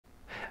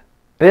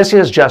This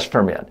is just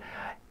for men.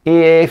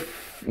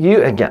 If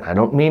you, again, I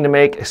don't mean to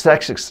make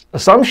sexist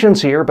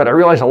assumptions here, but I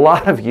realize a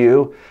lot of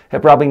you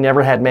have probably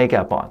never had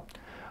makeup on,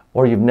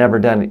 or you've never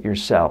done it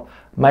yourself.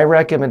 My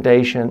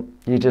recommendation,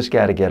 you just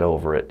got to get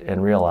over it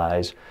and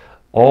realize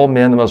all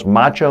men, the most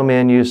macho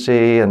men you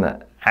see in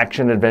the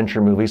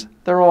action-adventure movies,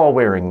 they're all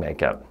wearing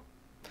makeup.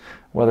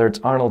 Whether it's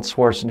Arnold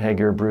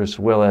Schwarzenegger, Bruce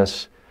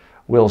Willis,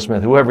 Will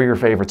Smith, whoever your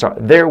favorites are,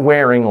 they're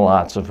wearing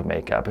lots of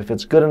makeup. If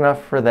it's good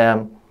enough for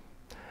them,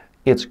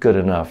 it's good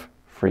enough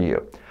for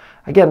you.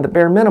 Again, the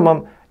bare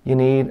minimum, you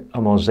need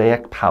a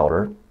mosaic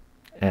powder,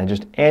 and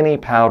just any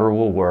powder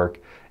will work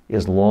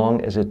as long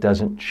as it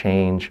doesn't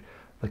change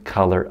the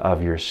color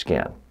of your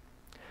skin.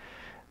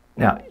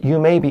 Now, you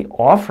may be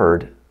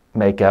offered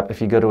makeup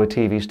if you go to a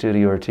TV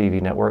studio or a TV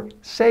network.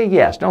 Say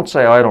yes. Don't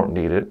say, oh, I don't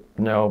need it.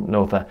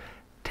 No,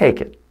 take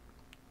it.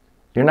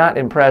 You're not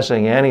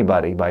impressing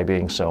anybody by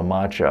being so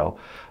macho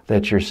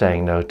that you're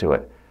saying no to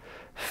it.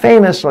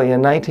 Famously,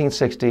 in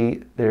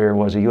 1960, there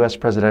was a U.S.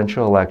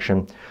 presidential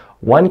election.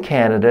 One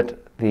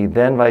candidate, the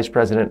then Vice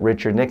President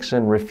Richard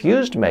Nixon,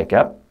 refused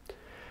makeup.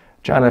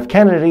 John F.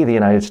 Kennedy, the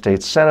United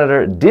States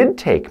Senator, did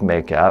take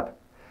makeup.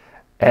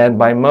 And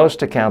by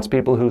most accounts,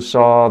 people who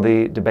saw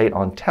the debate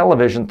on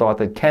television thought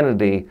that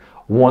Kennedy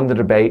won the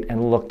debate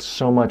and looked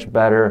so much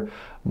better,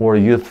 more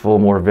youthful,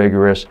 more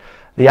vigorous.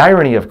 The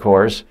irony, of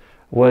course,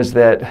 was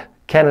that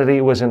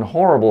Kennedy was in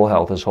horrible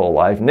health his whole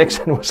life.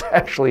 Nixon was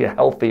actually a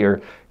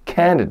healthier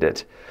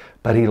candidate,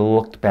 but he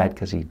looked bad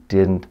because he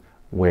didn't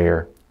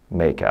wear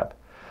makeup.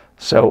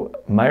 So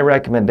my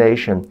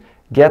recommendation,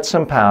 get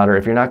some powder.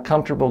 If you're not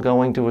comfortable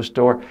going to a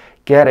store,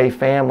 get a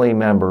family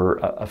member,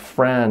 a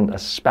friend, a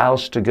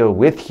spouse to go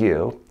with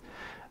you.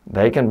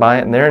 They can buy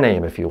it in their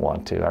name if you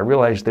want to. I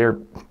realize there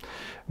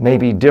may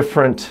be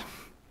different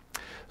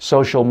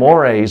social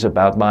mores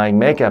about buying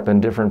makeup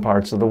in different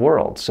parts of the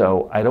world.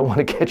 So I don't want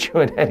to get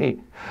you in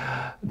any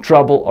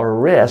trouble or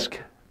risk,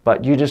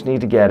 but you just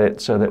need to get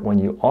it so that when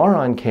you are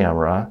on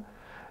camera,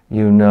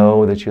 you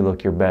know that you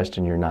look your best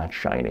and you're not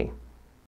shiny.